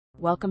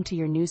Welcome to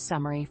your news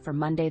summary for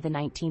Monday, the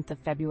 19th of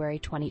February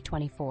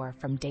 2024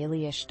 from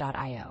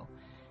dailyish.io.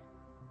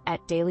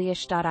 At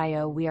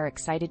dailyish.io, we are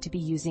excited to be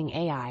using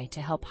AI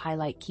to help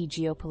highlight key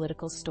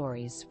geopolitical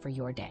stories for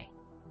your day.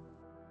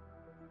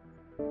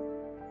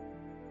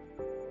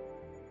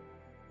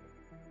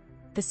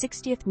 The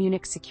 60th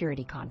Munich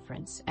Security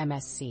Conference,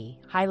 MSC,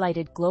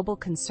 highlighted global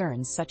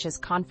concerns such as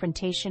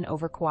confrontation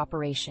over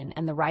cooperation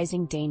and the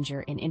rising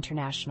danger in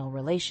international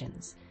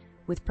relations,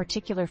 with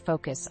particular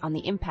focus on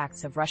the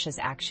impacts of Russia's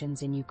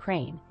actions in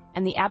Ukraine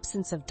and the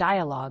absence of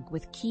dialogue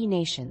with key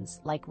nations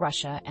like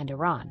Russia and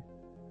Iran.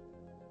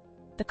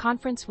 The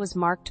conference was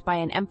marked by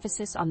an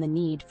emphasis on the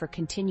need for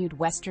continued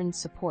Western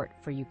support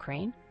for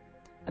Ukraine,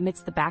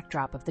 amidst the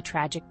backdrop of the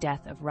tragic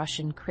death of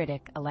Russian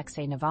critic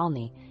Alexei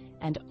Navalny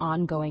and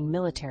ongoing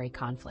military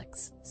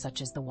conflicts,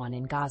 such as the one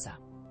in Gaza.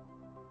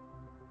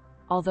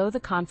 Although the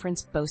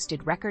conference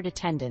boasted record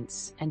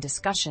attendance and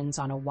discussions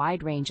on a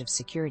wide range of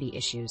security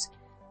issues,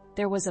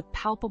 there was a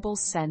palpable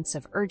sense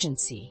of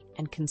urgency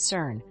and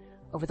concern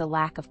over the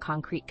lack of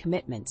concrete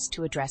commitments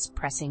to address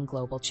pressing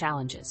global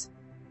challenges.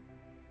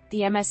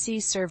 The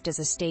MSC served as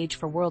a stage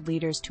for world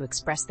leaders to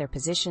express their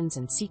positions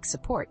and seek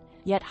support,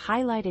 yet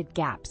highlighted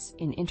gaps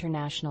in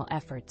international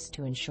efforts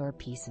to ensure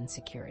peace and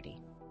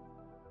security.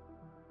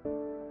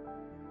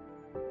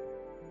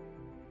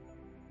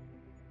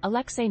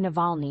 Alexei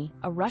Navalny,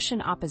 a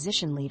Russian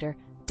opposition leader,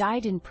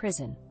 died in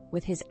prison,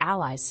 with his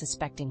allies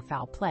suspecting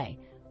foul play,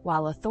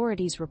 while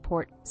authorities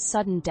report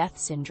sudden death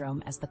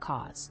syndrome as the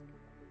cause.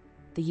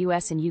 The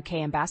US and UK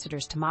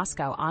ambassadors to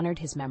Moscow honored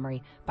his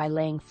memory by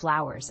laying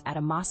flowers at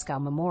a Moscow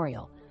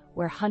memorial,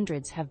 where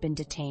hundreds have been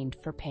detained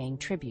for paying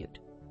tribute.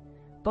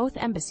 Both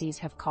embassies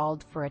have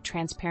called for a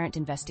transparent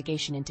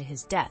investigation into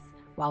his death,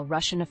 while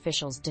Russian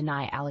officials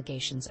deny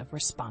allegations of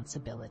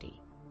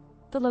responsibility.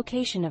 The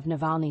location of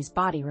Navalny's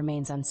body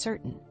remains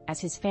uncertain, as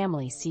his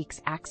family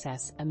seeks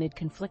access amid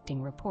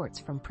conflicting reports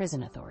from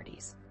prison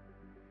authorities.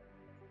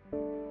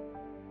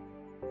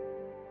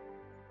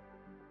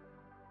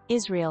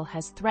 Israel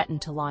has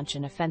threatened to launch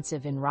an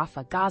offensive in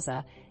Rafah,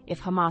 Gaza,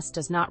 if Hamas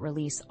does not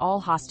release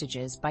all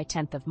hostages by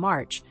 10th of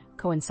March,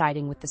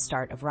 coinciding with the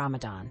start of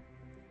Ramadan.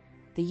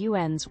 The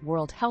UN's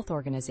World Health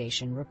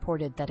Organization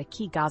reported that a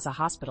key Gaza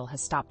hospital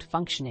has stopped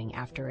functioning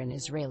after an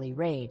Israeli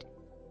raid.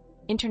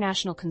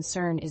 International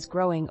concern is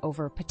growing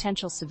over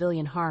potential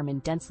civilian harm in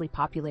densely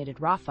populated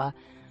Rafah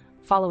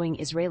following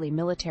Israeli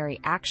military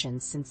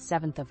actions since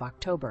 7th of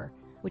October,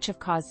 which have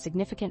caused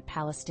significant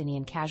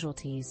Palestinian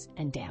casualties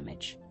and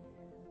damage.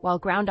 While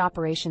ground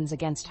operations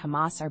against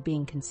Hamas are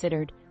being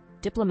considered,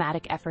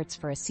 diplomatic efforts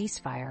for a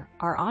ceasefire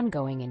are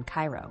ongoing in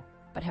Cairo,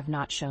 but have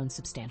not shown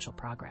substantial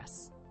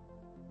progress.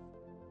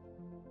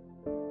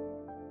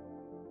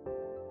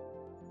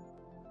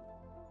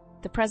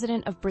 The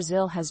president of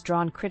Brazil has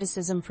drawn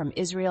criticism from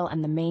Israel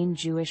and the main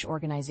Jewish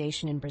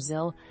organization in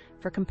Brazil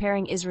for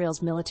comparing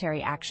Israel's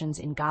military actions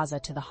in Gaza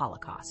to the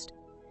Holocaust.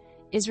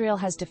 Israel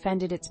has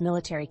defended its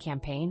military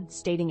campaign,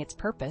 stating its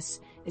purpose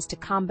is to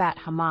combat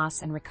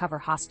Hamas and recover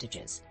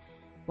hostages,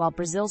 while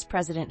Brazil's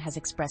president has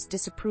expressed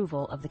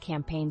disapproval of the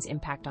campaign's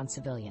impact on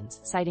civilians,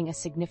 citing a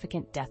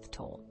significant death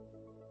toll.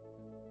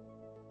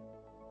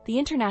 The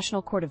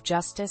International Court of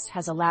Justice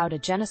has allowed a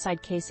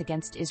genocide case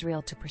against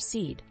Israel to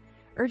proceed,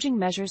 urging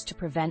measures to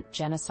prevent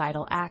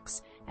genocidal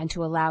acts and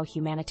to allow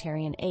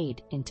humanitarian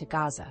aid into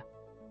Gaza.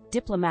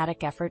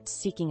 Diplomatic efforts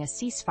seeking a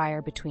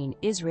ceasefire between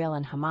Israel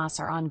and Hamas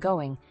are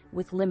ongoing,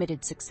 with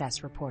limited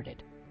success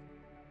reported.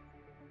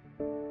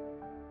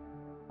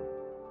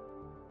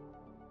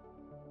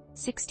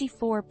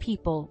 "64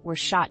 people were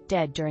shot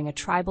dead during a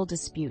tribal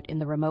dispute in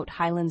the remote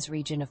highlands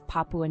region of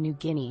Papua New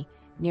Guinea,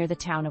 near the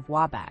town of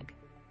Wabag.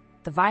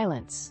 The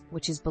violence,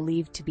 which is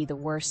believed to be the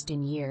worst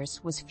in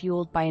years, was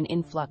fueled by an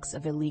influx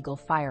of illegal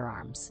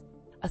firearms.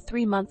 A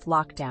 3-month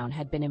lockdown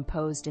had been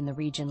imposed in the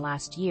region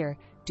last year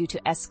due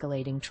to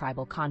escalating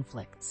tribal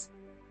conflicts.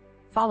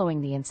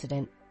 Following the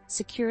incident,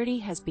 security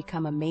has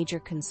become a major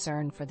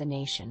concern for the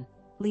nation,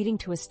 leading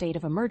to a state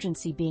of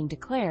emergency being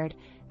declared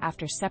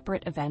after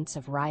separate events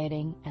of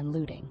rioting and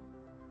looting.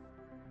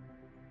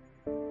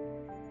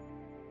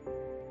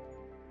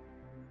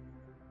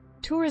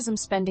 Tourism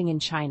spending in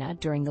China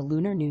during the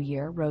Lunar New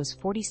Year rose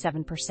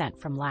 47%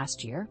 from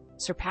last year,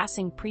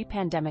 surpassing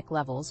pre-pandemic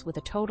levels with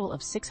a total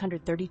of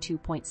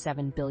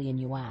 632.7 billion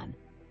yuan.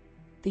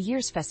 The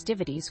year's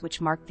festivities, which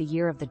marked the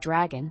Year of the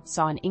Dragon,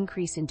 saw an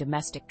increase in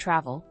domestic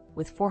travel,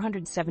 with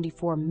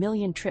 474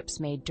 million trips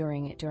made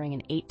during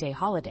an 8-day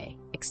holiday,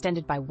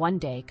 extended by 1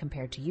 day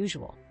compared to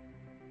usual.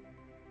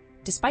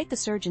 Despite the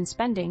surge in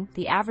spending,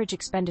 the average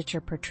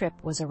expenditure per trip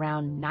was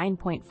around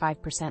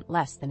 9.5%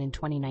 less than in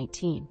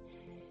 2019.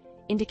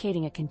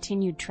 Indicating a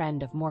continued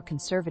trend of more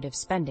conservative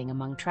spending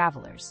among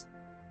travelers.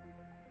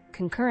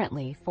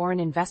 Concurrently, foreign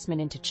investment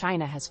into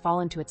China has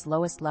fallen to its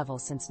lowest level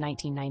since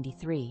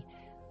 1993,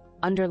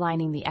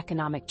 underlining the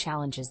economic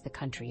challenges the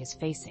country is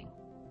facing.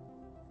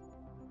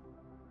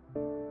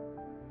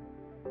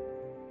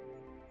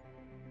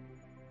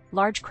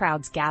 Large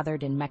crowds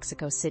gathered in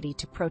Mexico City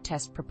to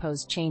protest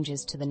proposed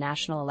changes to the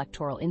National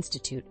Electoral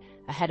Institute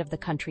ahead of the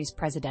country's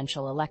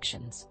presidential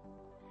elections.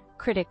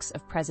 Critics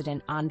of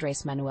President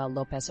Andrés Manuel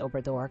López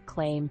Obrador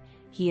claim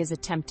he is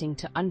attempting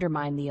to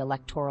undermine the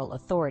electoral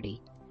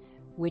authority,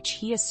 which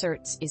he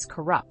asserts is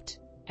corrupt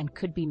and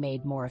could be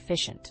made more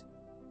efficient.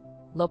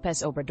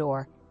 López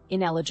Obrador,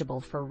 ineligible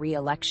for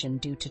re-election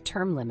due to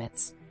term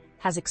limits,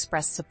 has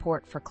expressed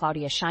support for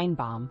Claudia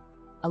Sheinbaum,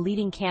 a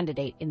leading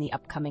candidate in the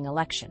upcoming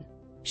election.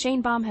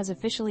 Sheinbaum has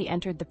officially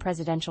entered the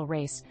presidential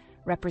race,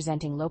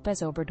 representing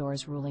López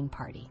Obrador's ruling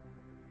party.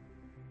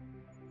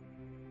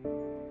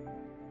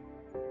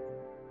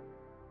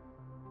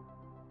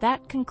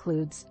 That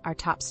concludes our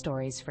top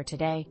stories for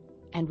today,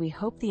 and we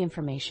hope the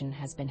information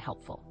has been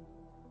helpful.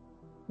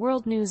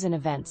 World news and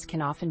events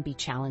can often be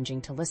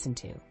challenging to listen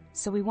to,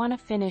 so we want to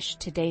finish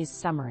today's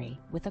summary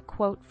with a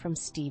quote from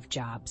Steve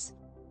Jobs.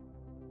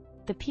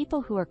 "The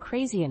people who are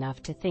crazy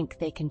enough to think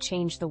they can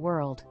change the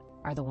world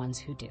are the ones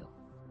who do."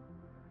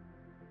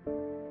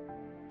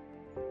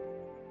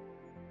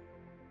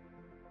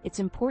 It's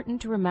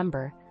important to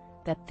remember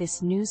that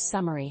this news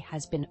summary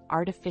has been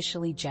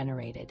artificially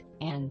generated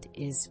and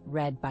is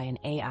read by an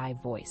AI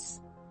voice.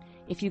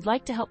 If you'd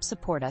like to help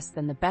support us,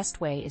 then the best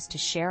way is to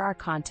share our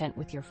content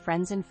with your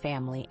friends and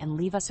family and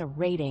leave us a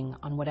rating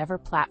on whatever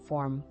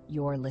platform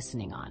you're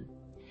listening on.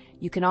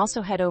 You can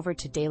also head over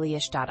to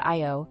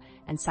dailyish.io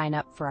and sign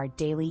up for our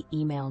daily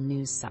email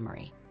news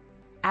summary.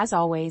 As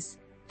always,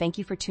 thank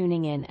you for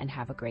tuning in and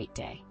have a great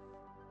day.